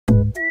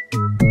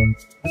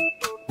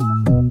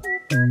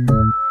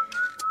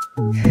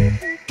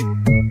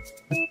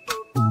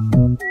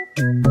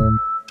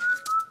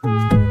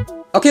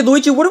Okay,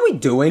 Luigi, what are we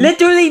doing?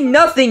 Literally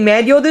nothing,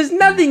 man. Yo, there's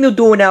nothing to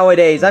do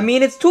nowadays. I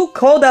mean, it's too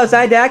cold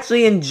outside to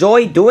actually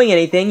enjoy doing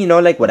anything. You know,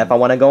 like, what if I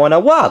want to go on a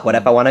walk? What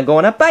if I want to go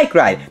on a bike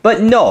ride?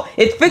 But no,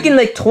 it's freaking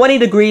like 20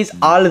 degrees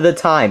all of the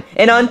time.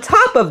 And on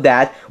top of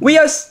that, we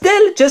are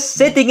still just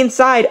sitting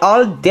inside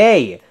all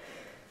day.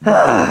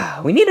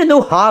 We need a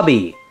new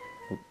hobby.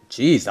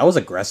 Jeez, that was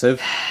aggressive.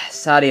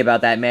 Sorry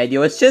about that, man.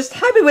 Yo, it's just,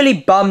 I've been really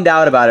bummed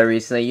out about it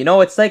recently. You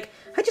know, it's like,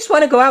 I just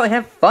want to go out and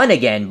have fun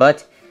again,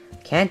 but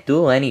can't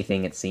do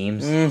anything, it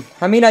seems.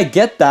 I mean, I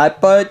get that,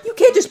 but you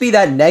can't just be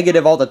that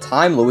negative all the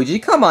time, Luigi.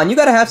 Come on, you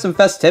gotta have some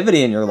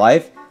festivity in your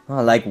life.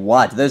 Oh, like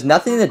what? There's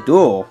nothing to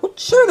do. Well,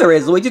 sure there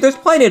is, Luigi. There's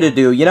plenty to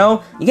do, you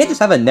know? You can't just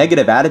have a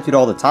negative attitude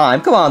all the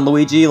time. Come on,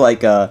 Luigi,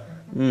 like,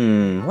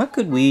 what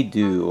could we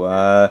do?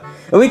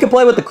 We could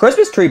play with the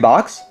Christmas tree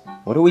box.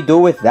 What do we do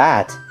with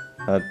that?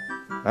 I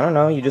don't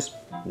know, you just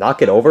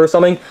knock it over or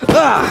something.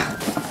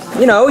 Ah!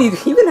 You know, you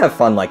can have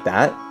fun like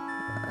that.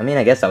 I mean,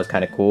 I guess that was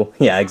kind of cool.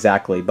 Yeah,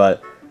 exactly,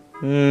 but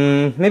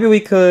maybe we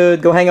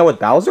could go hang out with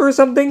Bowser or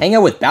something? Hang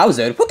out with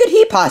Bowser? What could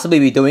he possibly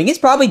be doing? He's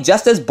probably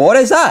just as bored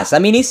as us. I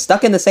mean, he's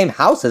stuck in the same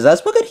house as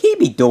us. What could he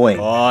be doing?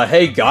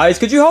 Hey guys,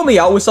 could you help me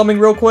out with something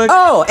real quick?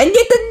 Oh, and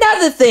yet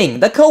another thing,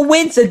 the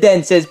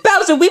coincidences.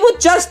 Bowser, we were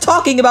just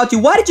talking about you.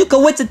 Why did you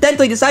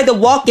coincidentally decide to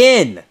walk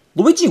in?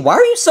 Luigi, why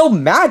are you so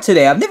mad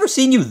today? I've never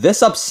seen you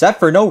this upset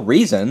for no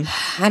reason.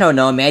 I don't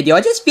know, man. Yo,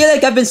 I just feel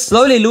like I've been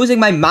slowly losing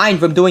my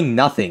mind from doing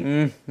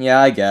nothing. Yeah,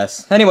 I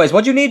guess. Anyways,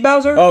 what'd you need,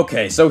 Bowser?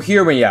 Okay, so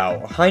hear me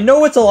out. I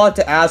know it's a lot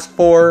to ask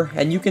for,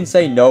 and you can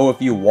say no if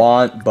you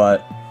want,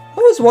 but I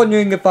was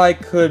wondering if I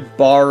could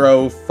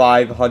borrow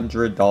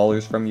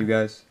 $500 from you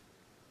guys.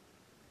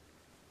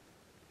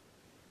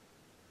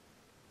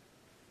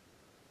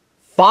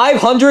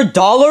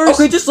 $500?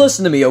 Okay, just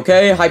listen to me,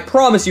 okay? I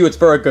promise you it's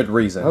for a good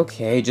reason.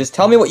 Okay, just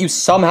tell me what you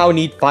somehow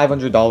need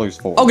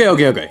 $500 for.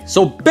 Okay.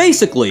 So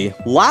basically,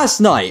 last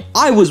night,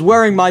 I was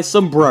wearing my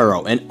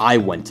sombrero and I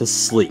went to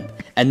sleep.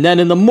 And then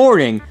in the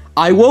morning,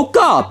 I woke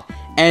up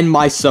and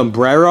my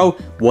sombrero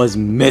was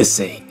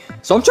missing.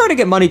 So I'm trying to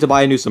get money to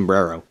buy a new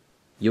sombrero.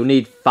 You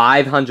need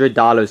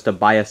 $500 to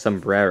buy a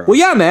sombrero. Well,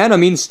 yeah, man. I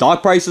mean,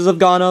 stock prices have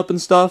gone up and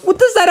stuff. What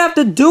does that have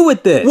to do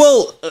with this?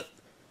 Well,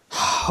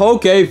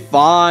 okay,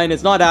 fine.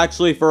 It's not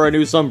actually for a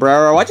new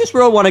sombrero. I just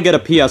really want to get a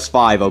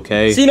PS5,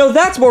 okay? See, no,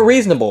 that's more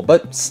reasonable,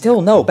 but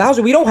still, no.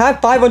 Bowser, we don't have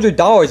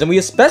 $500, and we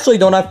especially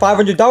don't have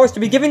 $500 to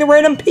be giving to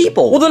random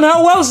people. Well, then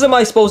how else am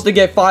I supposed to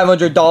get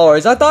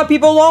 $500? I thought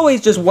people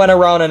always just went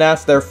around and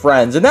asked their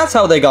friends, and that's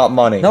how they got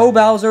money. No,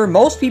 Bowser,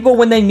 most people,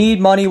 when they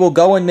need money, will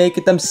go and make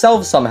it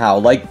themselves somehow,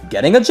 like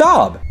getting a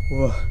job.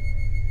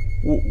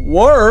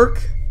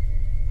 Work?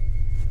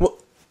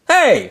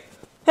 Hey!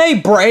 Hey,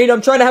 brain,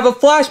 I'm trying to have a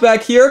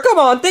flashback here. Come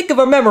on, think of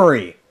a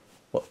memory.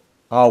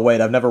 Oh,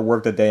 wait, I've never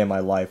worked a day in my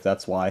life,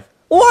 that's why.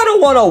 Well, I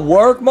don't want to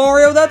work,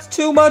 Mario. That's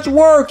too much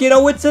work. You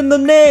know, it's in the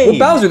name.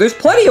 Well, Bowser, there's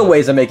plenty of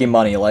ways of making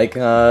money. Like,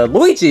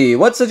 Luigi,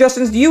 what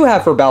suggestions do you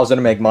have for Bowser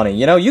to make money?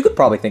 You know, you could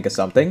probably think of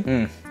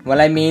something. Well,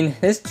 I mean,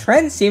 this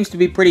trend seems to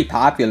be pretty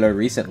popular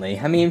recently.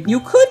 I mean, you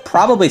could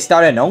probably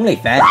start an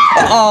OnlyFans.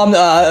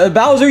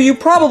 Bowser, you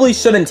probably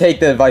shouldn't take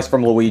the advice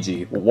from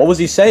Luigi. What was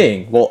he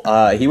saying? Well,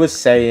 he was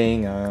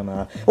saying,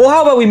 well,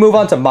 how about we move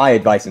on to my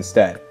advice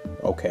instead?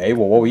 Okay,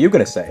 well, what were you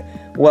gonna say?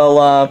 Well,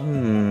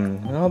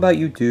 how about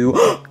you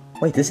do...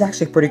 Wait, this is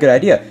actually a pretty good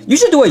idea. You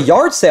should do a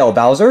yard sale,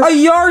 Bowser. A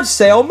yard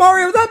sale?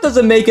 Mario, that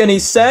doesn't make any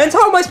sense.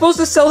 How am I supposed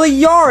to sell the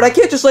yard? I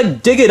can't just,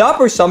 like, dig it up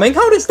or something.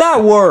 How does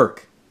that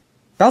work?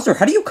 Bowser,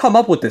 how do you come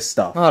up with this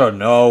stuff? I don't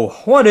know.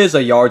 What is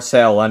a yard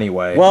sale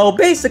anyway? Well,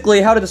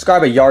 basically, how to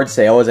describe a yard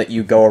sale is that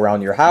you go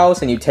around your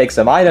house and you take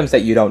some items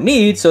that you don't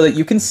need so that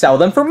you can sell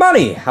them for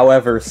money.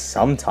 However,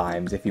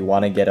 sometimes, if you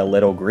want to get a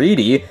little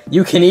greedy,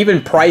 you can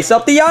even price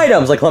up the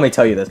items. Like, let me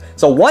tell you this.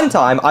 So one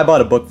time, I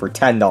bought a book for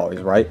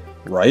 $10,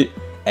 right?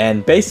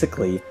 And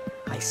basically,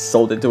 I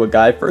sold it to a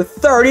guy for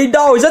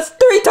 $30. That's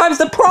 3 times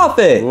the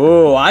profit.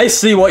 Ooh, I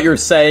see what you're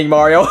saying,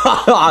 Mario.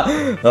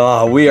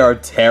 Oh, we are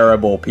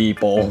terrible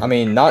people. I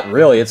mean, not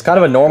really. It's kind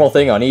of a normal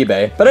thing on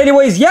eBay. But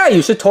anyways, yeah,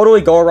 you should totally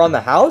go around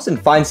the house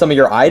and find some of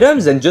your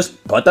items and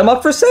just put them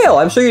up for sale.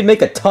 I'm sure you'd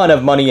make a ton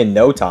of money in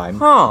no time.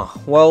 Huh.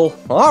 Well,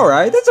 all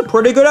right. That's a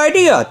pretty good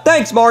idea.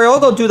 Thanks, Mario. I'll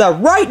go do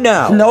that right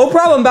now. No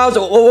problem, Bowser.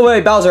 Oh,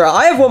 wait, Bowser.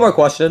 I have one more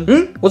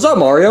question. What's up,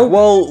 Mario?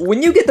 Well,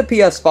 when you get the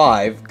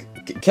PS5...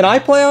 can I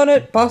play on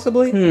it,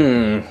 possibly?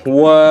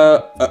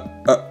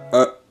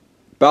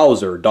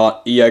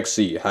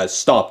 Bowser.exe has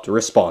stopped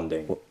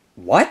responding.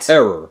 What?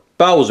 Error.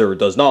 Bowser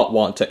does not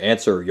want to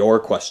answer your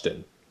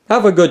question.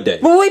 Have a good day.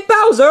 But wait,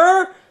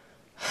 Bowser!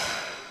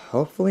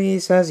 Hopefully he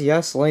says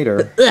yes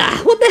later.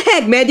 What the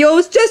heck, man? Yo, I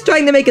was just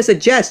trying to make a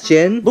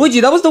suggestion.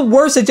 Luigi, that was the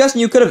worst suggestion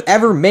you could have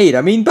ever made.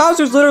 I mean,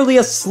 Bowser's literally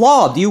a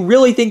slob. Do you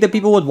really think that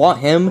people would want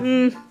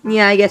him?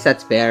 Yeah, I guess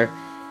that's fair.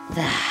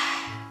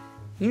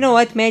 You know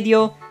what,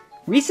 Medio?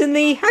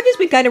 Recently, I've just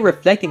been kind of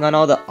reflecting on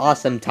all the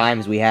awesome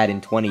times we had in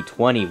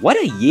 2020. What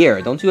a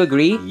year, don't you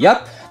agree?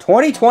 Yep,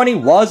 2020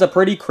 was a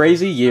pretty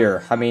crazy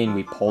year. I mean,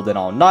 we pulled an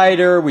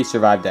all-nighter, we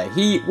survived a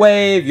heat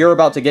wave, you're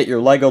about to get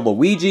your Lego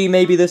Luigi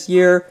maybe this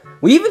year.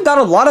 We even got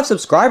a lot of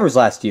subscribers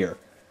last year.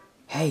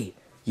 Hey,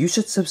 you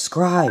should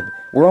subscribe.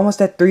 We're almost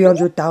at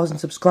 300,000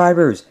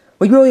 subscribers.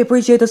 We really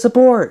appreciate the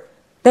support.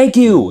 Thank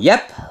you.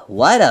 Yep,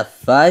 what a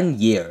fun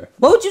year.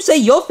 What would you say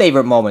your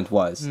favorite moment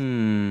was?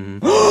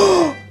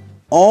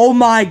 Oh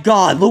my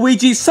god,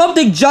 Luigi,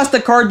 something just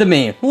occurred to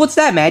me. What's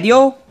that,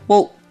 Mario?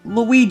 Well,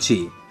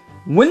 Luigi,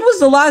 when was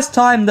the last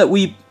time that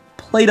we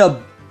played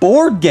a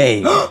board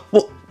game?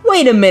 Well,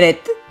 wait a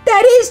minute.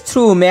 That is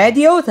true,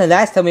 Mario. The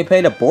last time we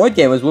played a board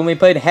game was when we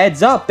played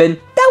Heads Up, and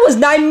that was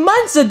 9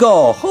 months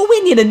ago. Oh,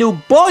 we need a new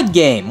board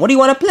game. What do you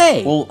want to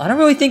play? Well, I don't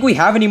really think we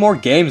have any more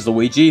games,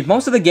 Luigi.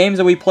 Most of the games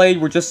that we played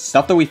were just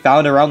stuff that we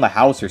found around the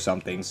house or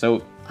something,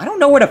 so I don't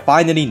know where to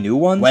find any new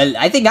ones. Well,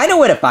 I think I know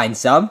where to find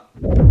some.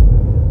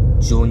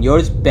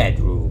 Junior's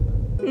bedroom.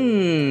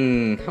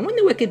 I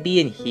wonder what could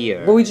be in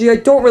here. Luigi, I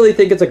don't really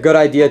think it's a good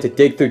idea to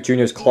dig through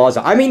Junior's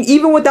closet. I mean,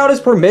 even without his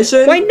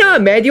permission. Why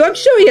not, Mario? I'm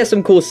sure he has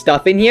some cool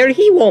stuff in here.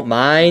 He won't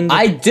mind.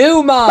 I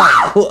do mind.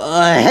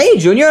 Hey,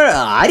 Junior.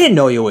 I didn't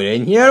know you were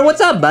in here.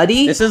 What's up,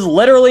 buddy? This is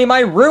literally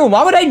my room.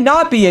 Why would I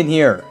not be in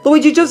here?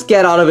 Luigi, just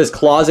get out of his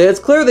closet. It's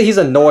clear that he's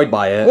annoyed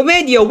by it. Well,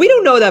 Mario, we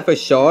don't know that for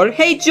sure.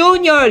 Hey,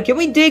 Junior, can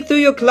we dig through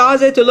your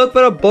closet to look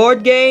for a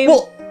board game?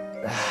 Well,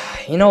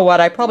 you know what?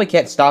 I probably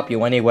can't stop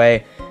you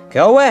anyway.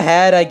 Go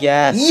ahead, I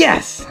guess.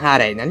 Yes!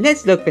 Alright, now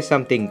let's look for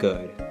something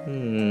good.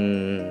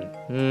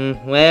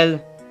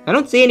 Well, I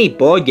don't see any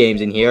board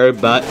games in here,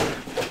 but...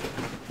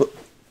 What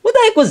the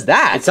heck was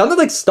that? It sounded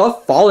like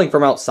stuff falling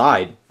from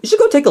outside. You should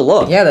go take a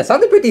look. Yeah, that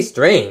sounded pretty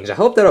strange. I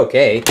hope they're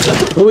okay.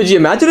 Luigi,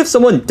 imagine if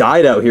someone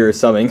died out here or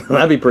something.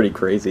 That'd be pretty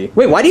crazy.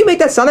 Wait, why do you make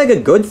that sound like a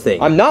good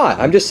thing? I'm not.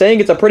 I'm just saying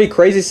it's a pretty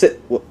crazy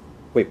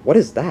Wait, what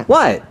is that?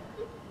 What?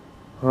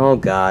 Oh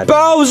god.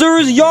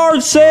 Bowser's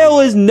yard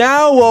sale is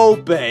now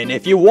open.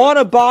 If you want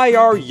to buy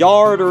our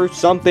yard or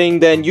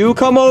something, then you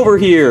come over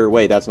here.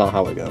 Wait, that's not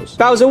how it goes.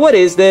 Bowser, what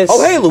is this?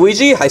 Oh, hey,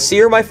 Luigi. I see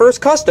you're my first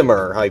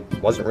customer. I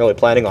wasn't really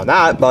planning on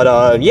that,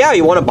 but, yeah,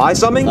 you want to buy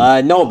something?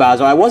 No,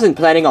 Bowser, I wasn't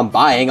planning on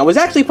buying. I was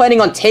actually planning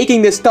on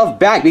taking this stuff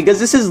back because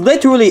this is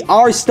literally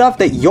our stuff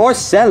that you're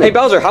selling. Hey,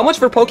 Bowser, how much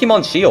for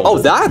Pokemon Shield? Oh,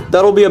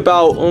 that'll be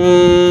about,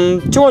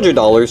 $200.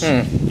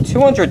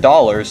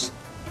 $200?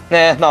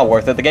 Nah, not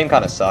worth it. The game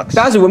kind of sucks.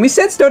 Bowser, when we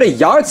said start a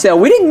yard sale,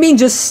 we didn't mean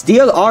just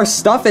steal our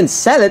stuff and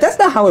sell it. That's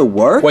not how it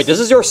works. Wait, this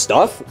is your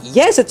stuff?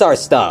 Yes, it's our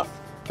stuff.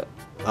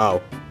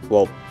 Oh,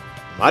 well,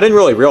 I didn't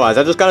really realize.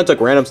 I just kind of took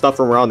random stuff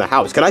from around the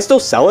house. Can I still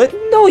sell it?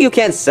 No, you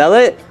can't sell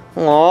it.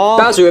 Aww.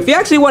 Bowser, if you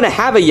actually want to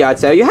have a yard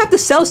sale, you have to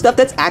sell stuff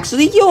that's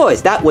actually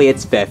yours. That way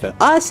it's fair for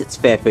us, it's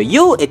fair for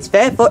you, it's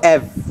fair for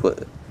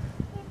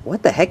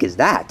What the heck is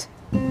that?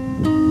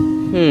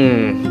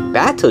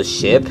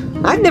 Battleship?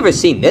 I've never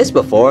seen this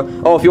before.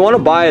 Oh, if you want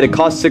to buy it, it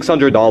costs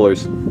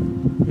 $600.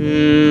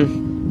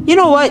 You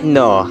know what?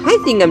 No, I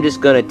think I'm just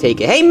gonna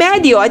take it. Hey,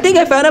 Mario, I think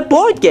I found a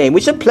board game.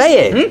 We should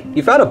play it.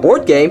 You found a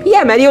board game?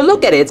 Yeah, Mario,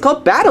 look at it. It's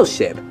called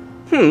Battleship.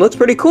 Looks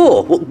pretty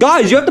cool. Well,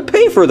 guys, you have to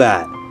pay for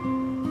that.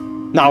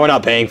 No, we're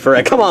not paying for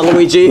it. Come on,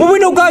 Luigi. Well, wait,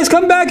 no, guys,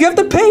 come back. You have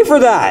to pay for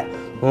that.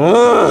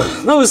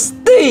 Ugh, those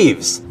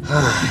thieves.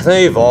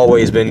 They've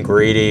always been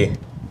greedy.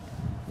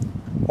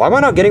 Why am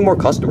I not getting more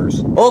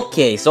customers?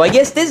 Okay, so I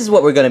guess this is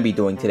what we're gonna be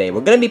doing today. We're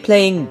gonna be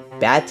playing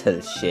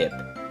Battleship.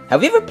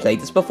 Have you ever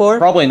played this before?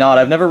 Probably not.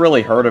 I've never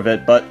really heard of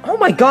it, but... Oh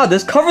my god,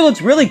 this cover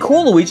looks really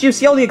cool, Luigi. You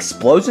see all the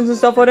explosions and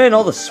stuff on it and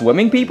all the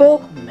swimming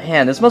people?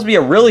 Man, this must be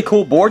a really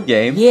cool board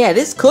game. Yeah,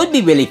 this could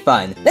be really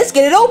fun. Let's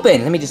get it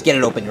open. Let me just get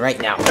it open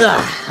right now.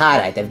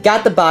 Alright, I've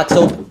got the box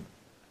open.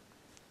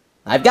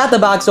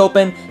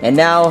 And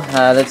now,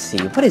 let's see,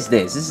 what is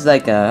this? This is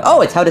like,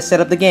 oh, it's how to set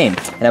up the game.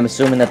 And I'm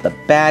assuming that the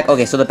back,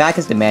 okay, so the back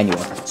is the manual.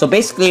 So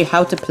basically,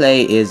 how to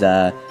play is,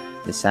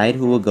 decide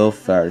who will go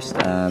first.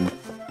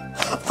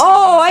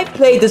 Oh, I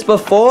played this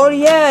before,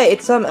 yeah,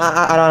 it's some,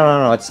 I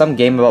don't know, it's some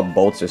game about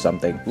bolts or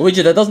something.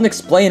 Luigi, that doesn't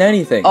explain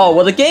anything. Oh,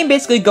 well, the game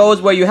basically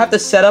goes where you have to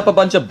set up a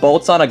bunch of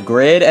bolts on a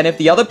grid, and if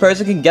the other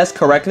person can guess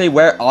correctly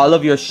where all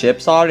of your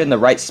ships are in the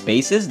right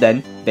spaces,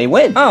 then they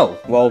win. Oh,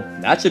 well,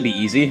 that should be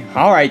easy.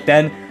 Alright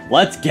then,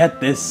 let's get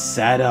this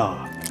set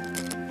up.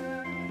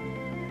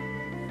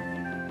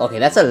 Okay,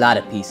 that's a lot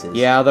of pieces.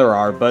 Yeah, there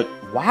are, but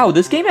wow,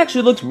 this game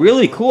actually looks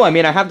really cool. I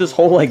mean, I have this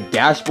whole, like,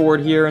 dashboard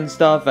here and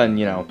stuff, and,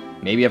 you know,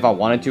 maybe if I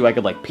wanted to, I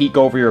could, like, peek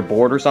over your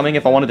board or something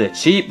if I wanted to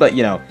cheat, but,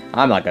 you know,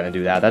 I'm not gonna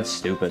do that. That's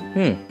stupid.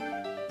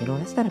 You know,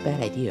 that's not a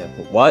bad idea.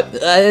 What?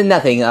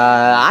 Nothing.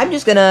 I'm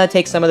just gonna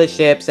take some of the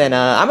ships, and,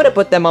 I'm gonna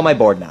put them on my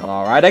board now.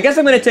 Alright, I guess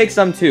I'm gonna take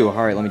some, too.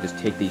 Alright, let me just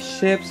take these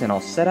ships, and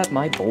I'll set up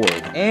my board.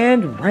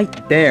 And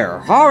right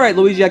there. Alright,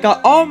 Luigi, I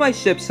got all my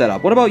ships set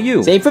up. What about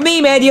you? Same for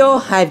me,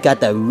 Mario. I've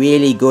got a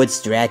really good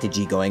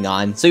strategy going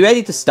on. So you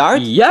ready to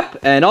start? Yep,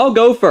 and I'll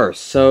go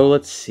first. So,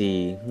 let's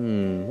see.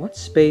 What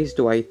space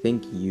do I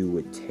think you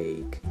would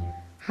take?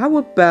 How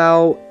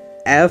about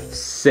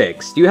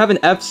F6. Do you have an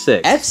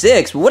F6?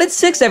 F6? What did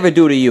 6 ever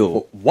do to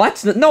you?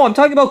 What? No, I'm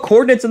talking about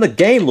coordinates in the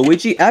game,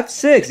 Luigi.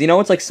 F6. You know,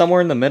 it's like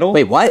somewhere in the middle.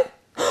 Wait, what?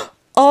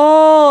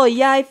 Oh,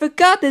 yeah, I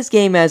forgot this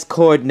game has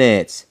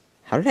coordinates.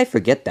 How did I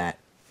forget that?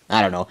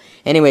 I don't know.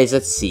 Anyways,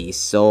 let's see.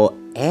 So,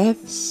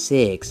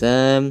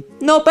 F6.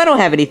 Nope, I don't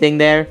have anything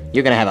there.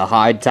 You're gonna have a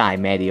hard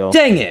time, Mario.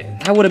 Dang it!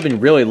 I would have been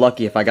really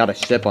lucky if I got a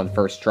ship on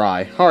first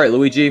try. Alright,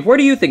 Luigi, where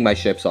do you think my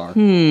ships are?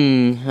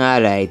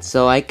 Alright,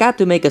 so I got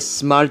to make a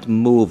smart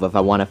move if I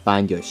want to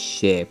find your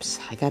ships.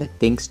 I gotta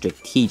think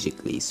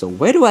strategically. So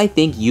where do I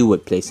think you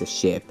would place a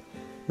ship?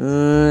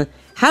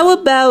 How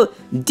about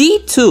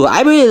D2?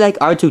 I really like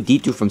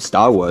R2-D2 from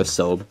Star Wars,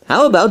 so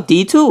how about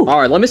D2?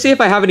 Alright, let me see if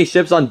I have any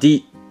ships on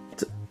D2.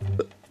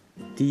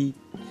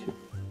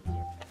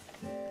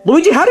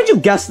 Luigi, how did you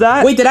guess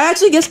that? Wait, did I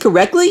actually guess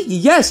correctly?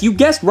 Yes, you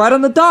guessed right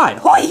on the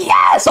dot. Oh,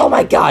 yes! Oh,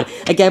 my God.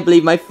 I can't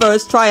believe my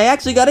first try, I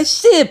actually got a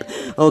ship.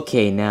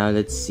 Okay, now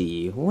let's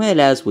see. Where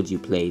else would you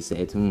place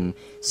it?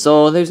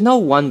 So there's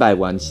no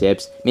 1x1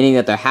 ships, meaning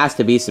that there has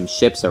to be some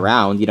ships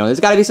around. You know,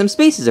 there's got to be some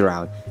spaces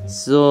around.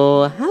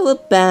 So how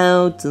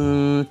about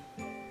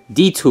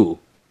D2?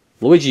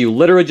 Luigi, you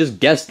literally just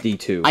guessed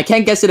D2. I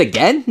can't guess it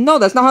again? No,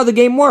 that's not how the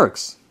game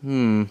works.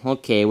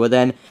 Okay, well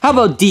then, how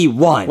about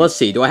D1? Let's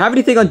see, do I have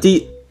anything on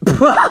D...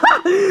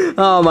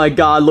 Oh my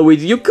god,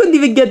 Luigi, you couldn't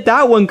even get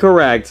that one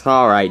correct.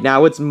 Alright,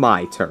 now it's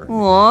my turn.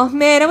 Aw,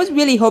 man, I was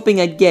really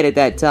hoping I'd get it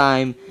that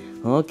time.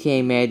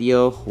 Okay,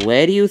 Mario,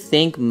 where do you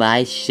think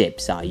my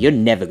ships are? You're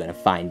never gonna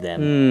find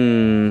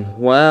them.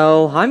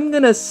 Well, I'm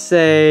gonna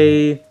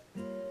say...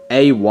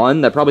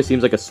 A1? That probably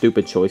seems like a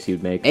stupid choice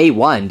you'd make.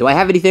 A1? Do I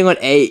have anything on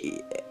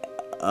A...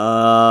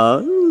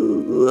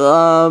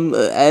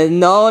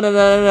 No,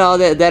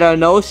 there are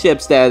no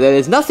ships there. There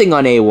is nothing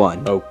on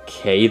A1.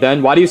 Okay,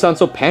 then. Why do you sound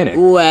so panicked?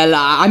 Well,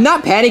 I'm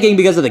not panicking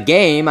because of the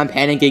game. I'm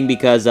panicking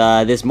because,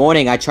 this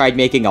morning I tried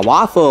making a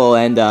waffle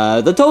and,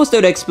 the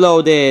toaster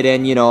exploded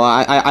and, you know,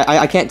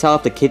 I can't tell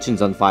if the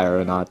kitchen's on fire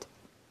or not.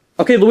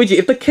 Okay, Luigi,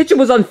 if the kitchen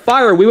was on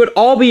fire, we would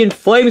all be in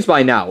flames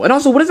by now. And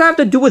also, what does that have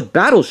to do with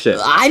Battleship?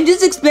 I'm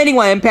just explaining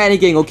why I'm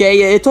panicking,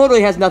 okay? It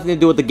totally has nothing to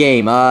do with the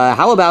game.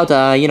 How about,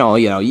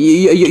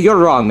 you're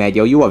wrong,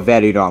 Mario. You are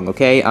very wrong,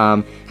 okay?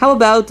 How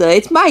about,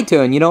 it's my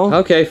turn, you know?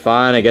 Okay,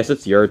 fine. I guess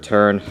it's your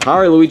turn.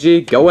 Alright,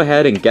 Luigi, go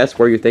ahead and guess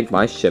where you think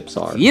my ships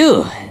are.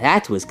 Phew,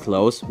 that was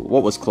close.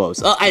 What was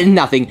close?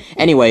 Nothing.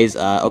 Anyways,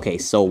 okay,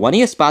 so one of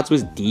your spots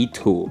was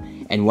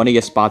D2, and one of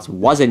your spots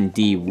wasn't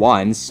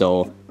D1,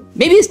 so...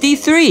 maybe it's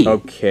D3.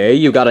 Okay,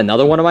 you got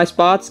another one of my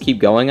spots? Keep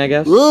going, I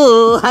guess.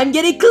 Ooh, I'm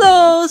getting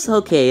close.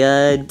 Okay,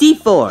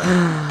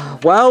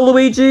 D4. Well,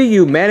 Luigi,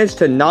 you managed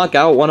to knock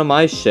out one of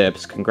my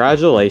ships.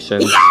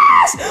 Congratulations.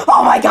 Yes!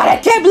 Oh my god, I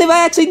can't believe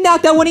I actually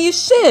knocked out one of your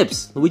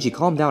ships. Luigi,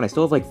 calm down. I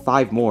still have like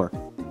 5 more.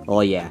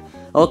 Oh, yeah.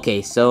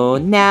 Okay, so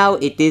now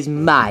it is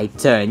my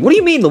turn. What do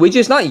you mean, Luigi?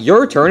 It's not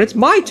your turn, it's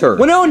my turn.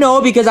 Well,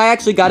 no, because I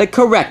actually got it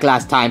correct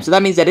last time. So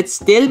that means that it's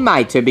still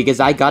my turn because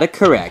I got it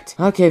correct.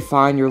 Okay,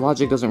 fine. Your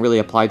logic doesn't really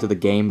apply to the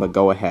game, but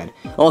go ahead.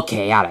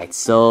 Okay, alright.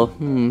 So,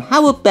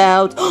 how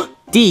about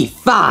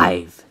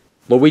D5?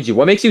 Luigi,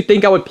 what makes you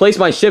think I would place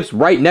my ships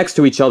right next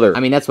to each other? I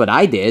mean, that's what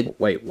I did.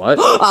 Wait, what?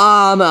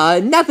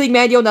 Nothing,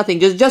 Mario, nothing.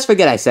 Just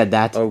forget I said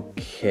that.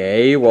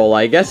 Okay, well,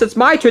 I guess it's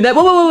my turn.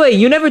 Wait.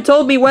 You never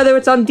told me whether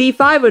it's on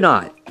D5 or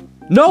not.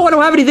 No, I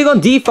don't have anything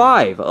on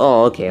D5.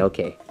 Oh,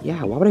 okay.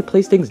 Yeah, why would I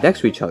place things next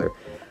to each other?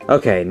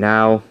 Okay,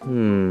 now,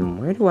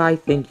 where do I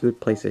think you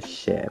would place a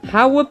ship?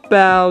 How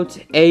about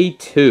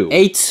A2?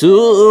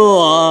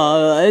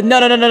 A2?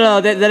 No.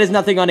 That is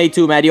nothing on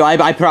A2, Mario.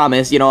 I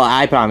promise.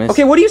 I promise.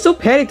 Okay, what are you so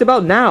panicked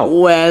about now?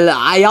 Well,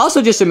 I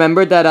also just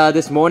remembered that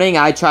this morning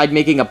I tried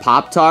making a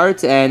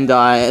Pop-Tart and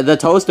the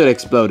toaster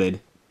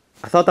exploded.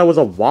 I thought that was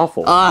a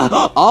waffle.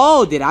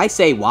 Oh, did I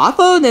say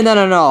waffle?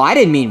 No. I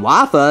didn't mean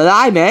waffle.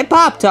 I meant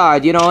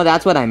Pop-Tart.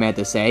 That's what I meant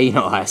to say.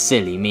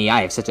 Silly me.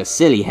 I have such a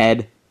silly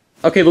head.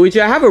 Okay, Luigi,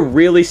 I have a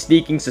really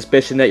sneaking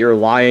suspicion that you're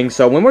lying,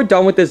 so when we're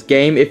done with this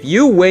game, if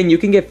you win, you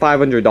can get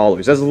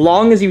 $500, as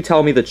long as you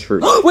tell me the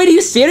truth. Wait, are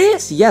you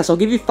serious? Yes, I'll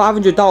give you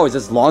 $500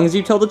 as long as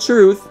you tell the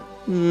truth.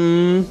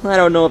 I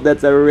don't know if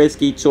that's a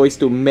risky choice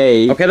to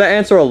make. Okay, that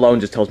answer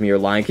alone just tells me you're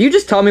lying. Can you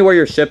just tell me where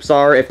your ships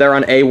are, if they're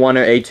on A1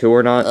 or A2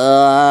 or not?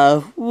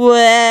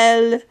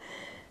 Well...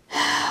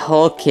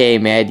 okay,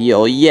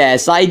 Mario,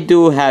 yes, I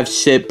do have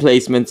ship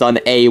placements on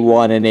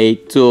A1 and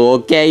A2,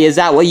 okay? Is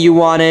that what you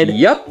wanted?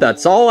 Yep,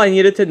 that's all I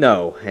needed to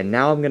know. And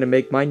now I'm gonna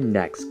make my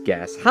next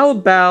guess. How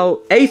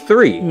about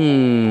A3?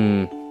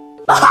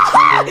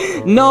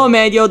 No,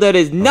 Mario, there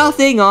is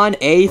nothing on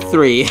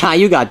A3.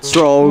 You got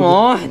trolled.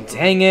 Aw,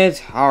 dang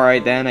it.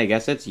 Alright then, I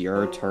guess it's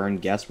your turn.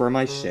 Guess where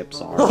my ships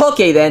are.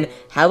 Okay then,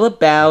 how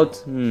about,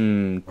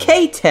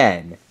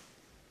 K10?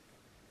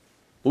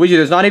 Luigi,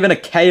 there's not even a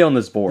K on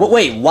this board.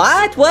 Wait,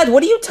 what?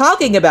 What are you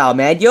talking about,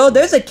 man? Yo,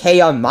 there's a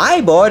K on my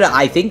board.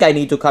 I think I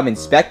need to come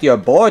inspect your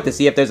board to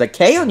see if there's a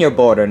K on your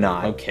board or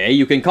not. Okay,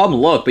 you can come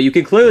look, but you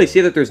can clearly see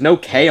that there's no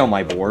K on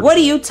my board. What are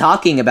you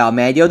talking about,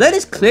 man? Yo, that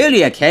is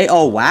clearly a K.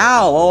 Oh,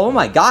 wow. Oh,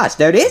 my gosh.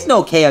 There is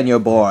no K on your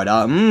board.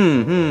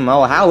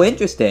 Oh, how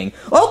interesting.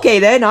 Okay,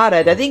 then.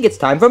 Alright, I think it's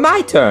time for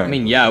my turn. I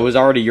mean, yeah, it was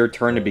already your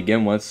turn to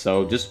begin with,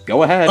 so just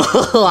go ahead.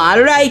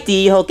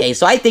 Alrighty. Okay,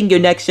 so I think your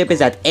next ship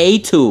is at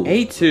A2.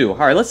 A2.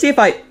 Alright, let's see if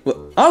I...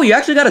 Oh, you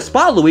actually got a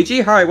spot, Luigi.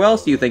 Alright, what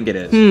else do you think it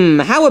is?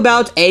 How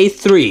about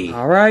A3?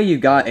 Alright, you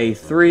got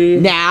A3.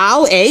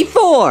 Now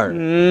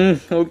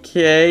A4.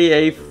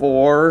 Okay,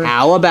 A4.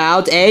 How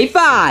about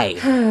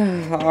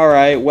A5?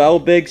 Alright, well,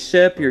 big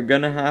ship, you're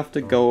gonna have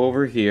to go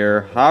over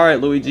here. Alright,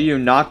 Luigi, you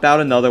knocked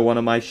out another one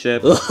of my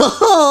ships.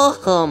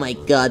 Oh my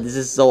god, this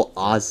is so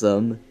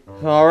awesome.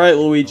 Alright,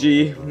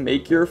 Luigi,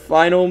 make your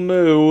final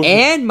move.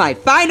 And my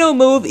final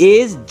move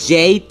is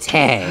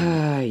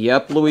J10.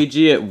 Yep,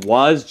 Luigi, it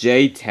was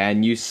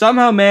J10. You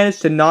somehow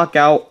managed to knock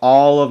out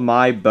all of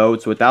my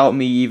boats without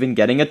me even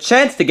getting a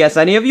chance to guess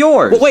any of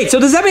yours. Wait, so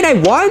does that mean I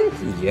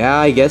won? Yeah,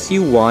 I guess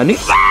you won.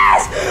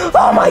 Yes!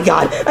 Oh my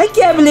god, I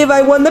can't believe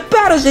I won the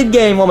Battleship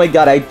game. Oh my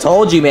god, I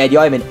told you, man,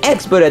 yo, I'm an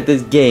expert at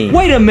this game.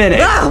 Wait a minute.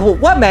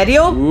 What,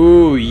 Mario?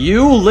 Ooh,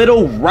 you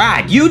little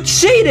rat. You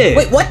cheated.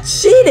 Wait, what?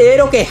 Cheated?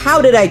 Okay,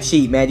 how did I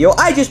cheat, man? Yo,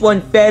 I just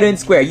won fair and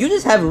square. You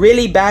just have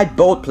really bad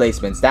boat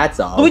placements, that's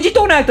all. Luigi,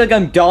 don't act like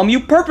I'm dumb. You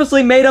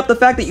purposely made up the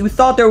fact that you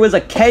thought there was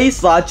a K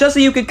slot just so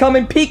you could come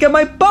and peek at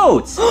my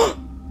boats.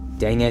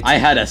 Dang it. I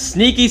had a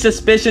sneaky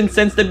suspicion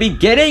since the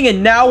beginning,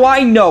 and now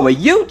I know it.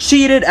 You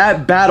cheated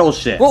at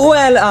Battleship.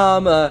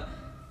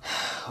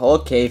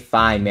 Okay,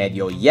 fine, man.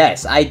 Yo,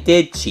 yes, I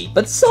did cheat.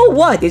 But so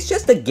what? It's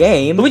just a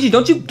game. Luigi,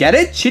 don't you get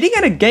it? Cheating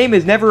at a game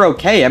is never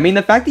okay. I mean,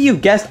 the fact that you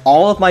guessed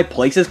all of my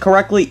places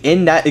correctly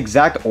in that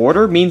exact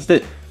order means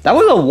that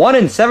was a 1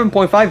 in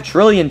 7.5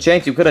 trillion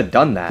chance you could have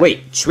done that.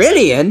 Wait,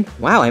 trillion?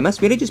 Wow, I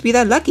must really just be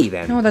that lucky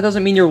then. No, that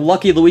doesn't mean you're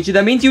lucky, Luigi.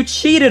 That means you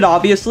cheated,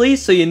 obviously.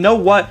 So you know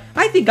what?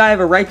 I think I have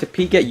a right to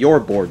peek at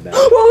your board then.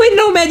 Oh, wait,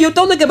 no, man. You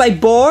don't look at my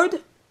board.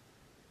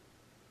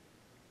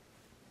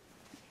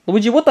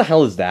 Luigi, what the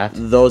hell is that?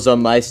 Those are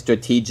my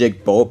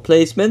strategic boat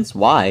placements.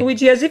 Why?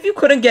 Luigi, as if you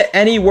couldn't get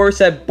any worse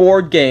at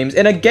board games.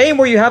 In a game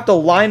where you have to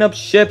line up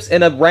ships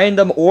in a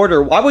random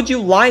order, why would you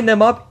line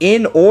them up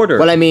in order?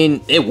 Well, I mean,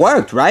 it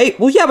worked, right?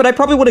 Well, yeah, but I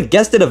probably would have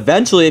guessed it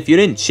eventually if you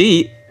didn't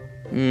cheat.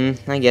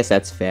 I guess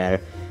that's fair.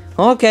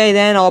 Okay,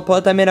 then I'll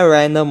put them in a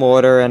random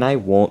order and I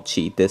won't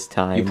cheat this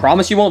time. You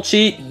promise you won't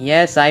cheat?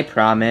 Yes, I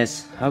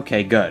promise.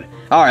 Okay, good.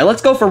 Alright,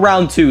 let's go for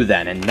round 2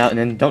 then,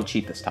 and don't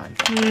cheat this time.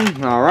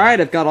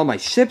 Alright, I've got all my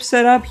ships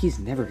set up. He's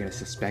never gonna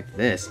suspect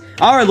this.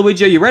 Alright,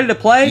 Luigi, are you ready to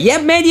play?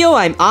 Yep, Mario,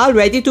 I'm all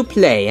ready to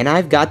play, and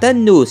I've got a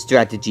new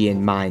strategy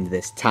in mind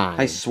this time.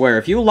 I swear,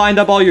 if you lined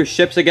up all your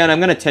ships again, I'm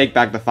gonna take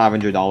back the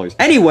 $500.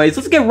 Anyways,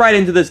 let's get right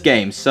into this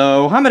game.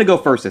 So, I'm gonna go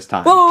first this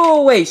time.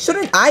 Whoa, wait,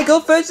 shouldn't I go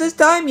first this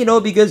time? You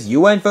know, because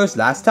you went first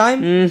last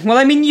time? Well,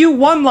 I mean, you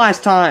won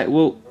last time.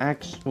 Well,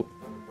 actually...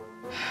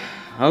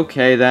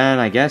 Okay, then,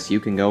 I guess you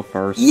can go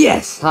first.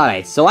 Yes!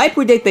 Alright, so I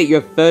predict that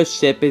your first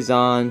ship is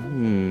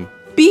on,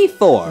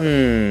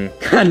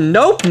 B4.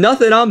 Nope,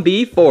 nothing on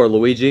B4,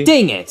 Luigi.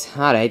 Dang it!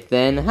 Alright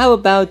then, how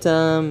about,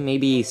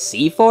 maybe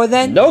C4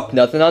 then? Nope,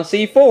 nothing on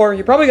C4.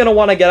 You're probably gonna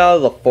want to get out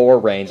of the 4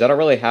 range. I don't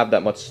really have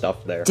that much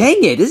stuff there.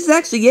 Dang it, this is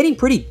actually getting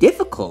pretty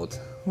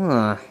difficult.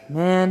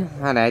 Man.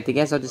 Alright, I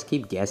guess I'll just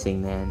keep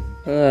guessing then.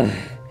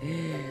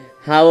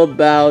 How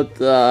about,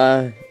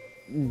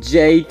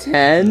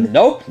 J10?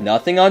 Nope,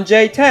 nothing on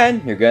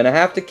J10. You're gonna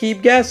have to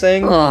keep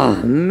guessing. Oh,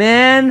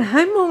 man,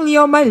 I'm only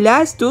on my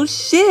last 2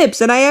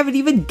 ships, and I haven't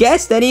even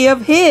guessed any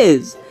of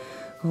his.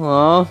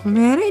 Oh,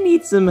 man, I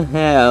need some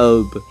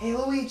help. Hey,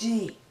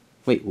 Luigi.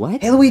 Wait,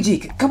 what? Hey, Luigi,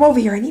 come over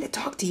here. I need to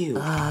talk to you.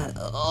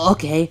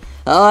 Okay.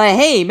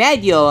 Hey,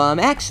 Mario,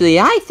 actually,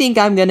 I think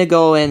I'm gonna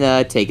go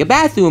and, take a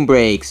bathroom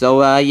break.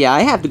 So, yeah,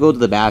 I have to go to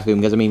the bathroom,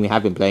 because, I mean, we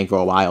have been playing for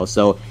a while.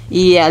 So,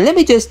 yeah, let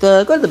me just,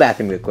 go to the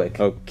bathroom real quick.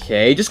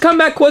 Okay, just come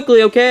back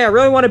quickly, okay? I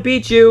really want to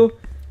beat you.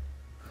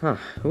 Huh,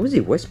 who is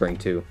he whispering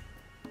to?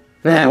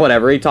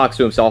 Whatever, he talks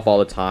to himself all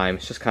the time.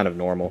 It's just kind of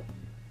normal.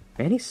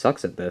 Man, he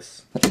sucks at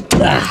this.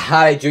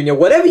 Hi, Junior.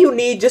 Whatever you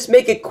need, just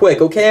make it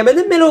quick, okay? I'm in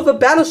the middle of a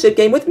Battleship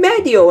game with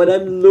Mario, and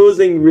I'm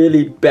losing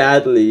really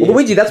badly. Well,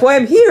 Luigi, that's why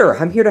I'm here.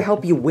 I'm here to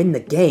help you win the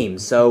game.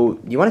 So,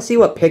 you want to see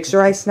what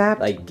picture I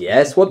snapped? I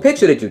guess. What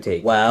picture did you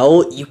take?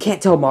 Well, you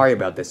can't tell Mario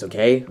about this,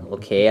 okay?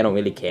 Okay, I don't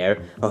really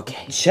care.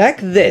 Okay.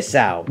 Check this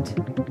out.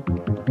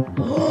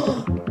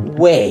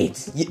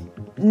 Wait.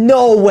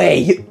 No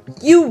way.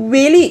 You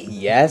really?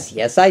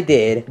 Yes, I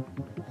did.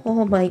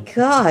 Oh my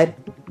god.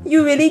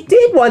 You really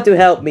did want to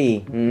help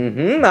me.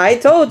 I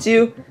told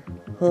you.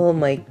 Oh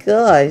my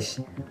gosh.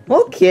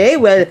 Okay,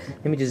 well,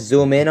 let me just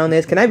zoom in on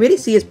this. Can I really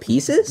see his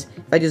pieces?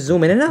 If I just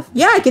zoom in enough?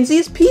 Yeah, I can see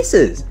his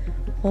pieces.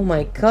 Oh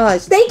my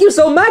gosh. Thank you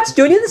so much,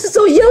 Junior. This is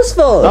so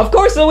useful. Of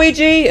course,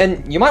 Luigi,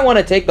 and you might want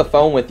to take the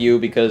phone with you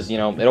because, you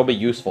know, it'll be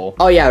useful.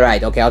 Oh, yeah,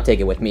 right. Okay, I'll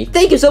take it with me.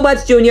 Thank you so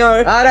much, Junior.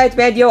 All right,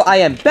 Mario, I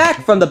am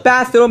back from the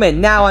bathroom,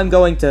 and now I'm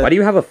going to... Why do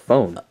you have a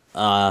phone?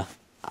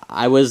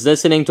 I was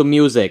listening to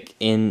music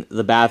in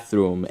the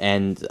bathroom,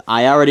 and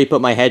I already put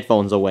my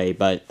headphones away,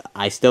 but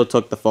I still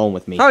took the phone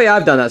with me. Oh yeah,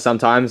 I've done that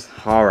sometimes.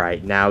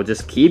 Alright, now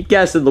just keep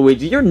guessing,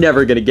 Luigi. You're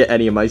never gonna get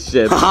any of my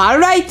ships.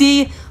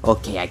 Alrighty!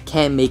 Okay, I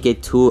can't make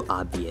it too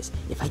obvious.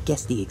 If I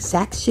guess the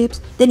exact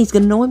ships, then he's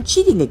gonna know I'm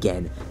cheating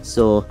again.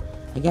 So,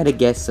 I gotta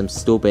guess some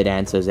stupid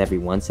answers every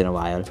once in a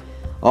while.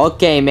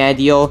 Okay,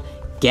 Mario,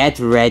 get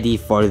ready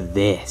for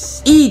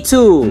this.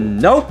 E2!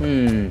 Nope.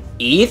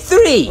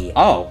 E3!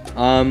 Oh,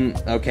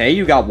 okay,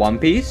 you got one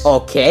piece.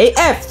 Okay,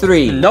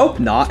 F3! Nope,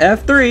 not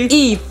F3.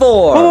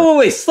 E4!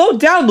 Wait, slow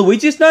down,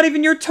 Luigi. It's not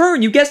even your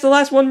turn. You guessed the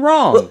last one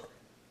wrong.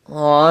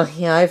 Oh,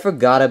 yeah, I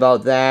forgot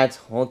about that.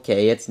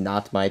 Okay, it's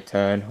not my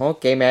turn.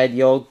 Okay,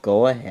 Mario,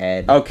 go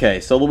ahead.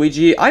 Okay, so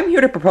Luigi, I'm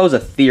here to propose a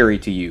theory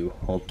to you.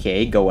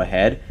 Okay, go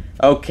ahead.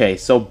 Okay,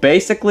 so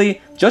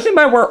basically, judging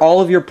by where all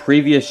of your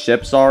previous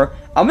ships are,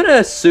 I'm gonna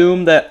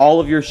assume that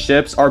all of your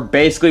ships are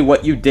basically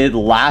what you did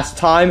last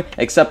time,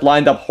 except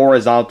lined up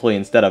horizontally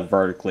instead of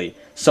vertically.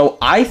 So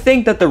I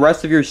think that the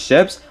rest of your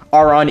ships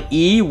are on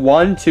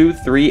E1, 2,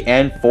 3,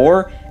 and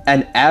 4,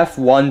 and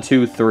F1,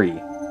 2, 3.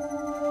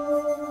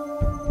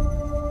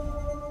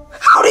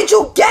 How did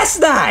you guess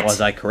that?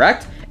 Was I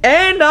correct?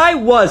 And I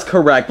was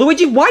correct.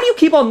 Luigi, why do you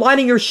keep on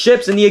lining your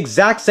ships in the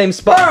exact same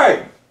spot?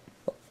 Hey!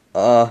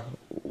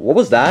 What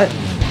was that?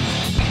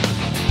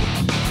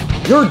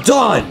 You're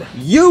done!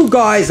 You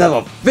guys have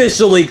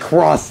officially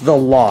crossed the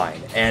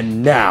line,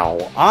 and now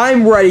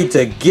I'm ready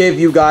to give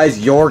you guys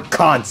your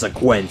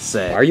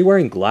consequences. Why are you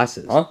wearing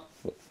glasses? Huh?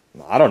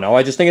 I don't know,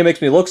 I just think it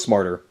makes me look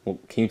smarter. Well,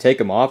 can you take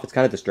them off? It's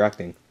kind of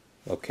distracting.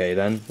 Okay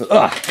then.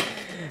 Ugh.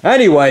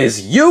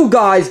 Anyways, you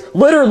guys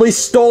literally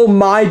stole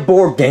my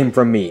board game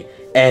from me.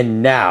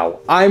 And now,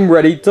 I'm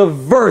ready to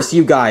verse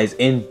you guys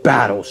in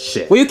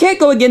Battleship. Well, you can't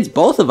go against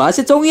both of us.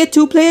 It's only a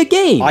two-player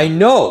game. I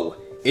know.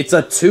 It's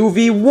a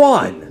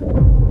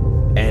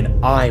 2v1.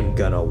 And I'm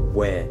gonna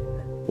win.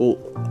 Well,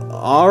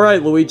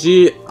 alright,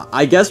 Luigi.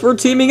 I guess we're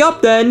teaming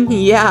up then.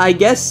 Yeah, I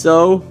guess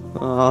so.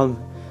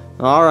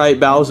 Alright,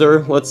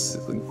 Bowser. Let's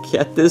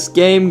get this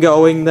game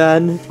going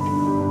then.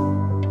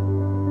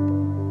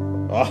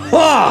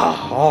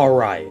 Aha!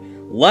 Alright.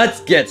 Let's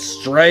get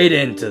straight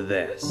into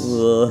this.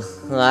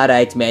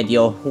 Alright,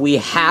 Mario. We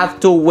have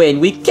to win.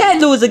 We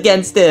can't lose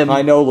against him.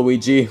 I know,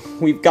 Luigi.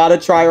 We've got to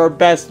try our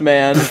best,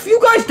 man. If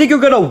you guys think you're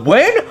gonna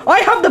win,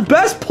 I have the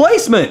best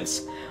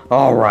placements.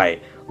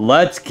 Alright,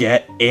 let's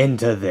get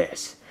into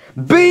this.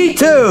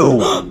 B2!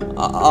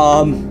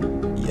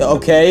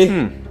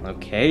 Okay.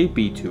 Okay,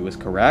 B2 is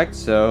correct,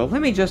 so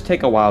let me just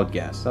take a wild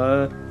guess.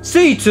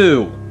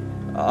 C2!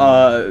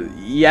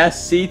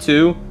 Yes,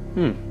 C2.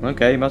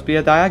 Okay, must be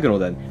a diagonal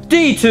then.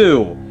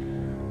 D2!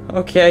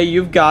 Okay,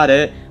 you've got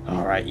it.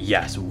 Alright,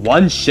 yes,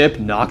 one ship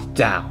knocked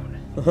down.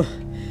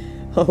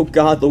 Oh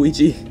god,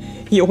 Luigi.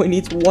 He only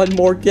needs one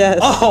more guess.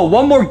 Oh,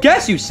 one more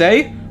guess, you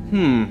say?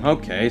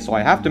 Okay, so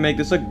I have to make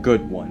this a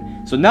good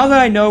one. So now that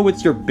I know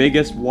it's your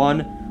biggest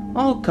one,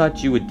 I'll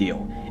cut you a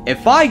deal.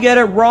 If I get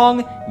it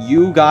wrong,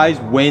 you guys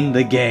win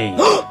the game.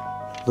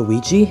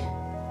 Luigi,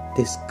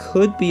 this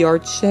could be our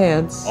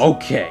chance.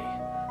 Okay.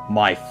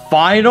 My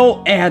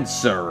final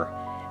answer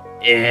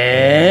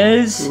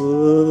is...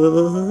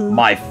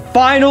 My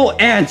final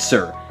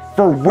answer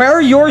for where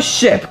your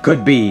ship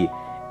could be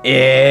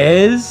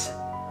is...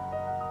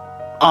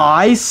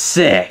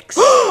 I6.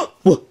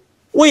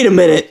 Wait a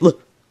minute.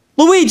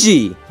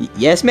 Luigi!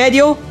 Yes,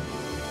 Mario?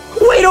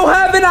 We don't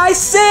have an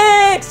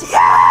I6!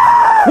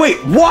 Yeah! Wait,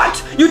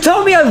 what? You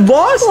telling me I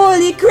lost?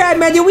 Holy crap,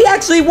 Mario, we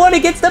actually won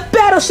against the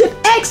Battleship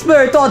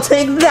expert! I'll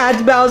take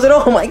that, Bowser!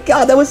 Oh my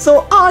god, that was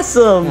so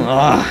awesome!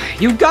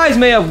 You guys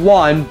may have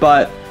won,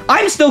 but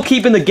I'm still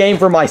keeping the game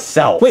for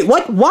myself. Wait,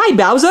 what? Why,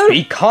 Bowser?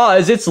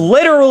 Because it's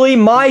literally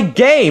my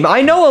game.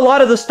 I know a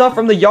lot of the stuff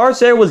from the yard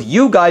sale was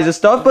you guys'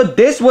 stuff, but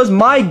this was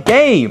my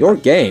game. Your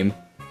game?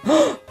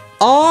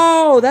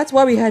 Oh, that's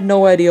why we had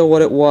no idea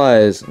what it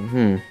was.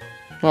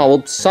 Oh,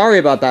 well, sorry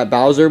about that,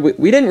 Bowser.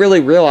 We didn't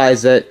really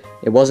realize that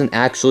it wasn't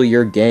actually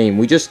your game.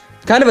 We just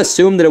kind of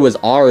assumed that it was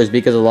ours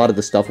because a lot of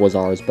the stuff was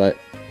ours, but...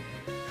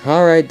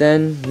 Alright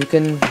then, you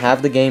can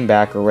have the game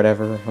back or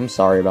whatever. I'm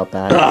sorry about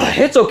that.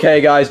 It's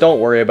okay, guys. Don't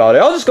worry about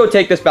it. I'll just go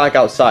take this back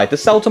outside to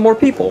sell to more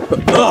people.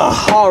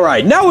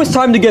 Alright, now it's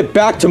time to get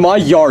back to my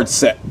yard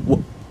sale.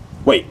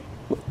 Wait,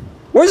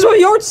 where's my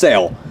yard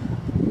sale?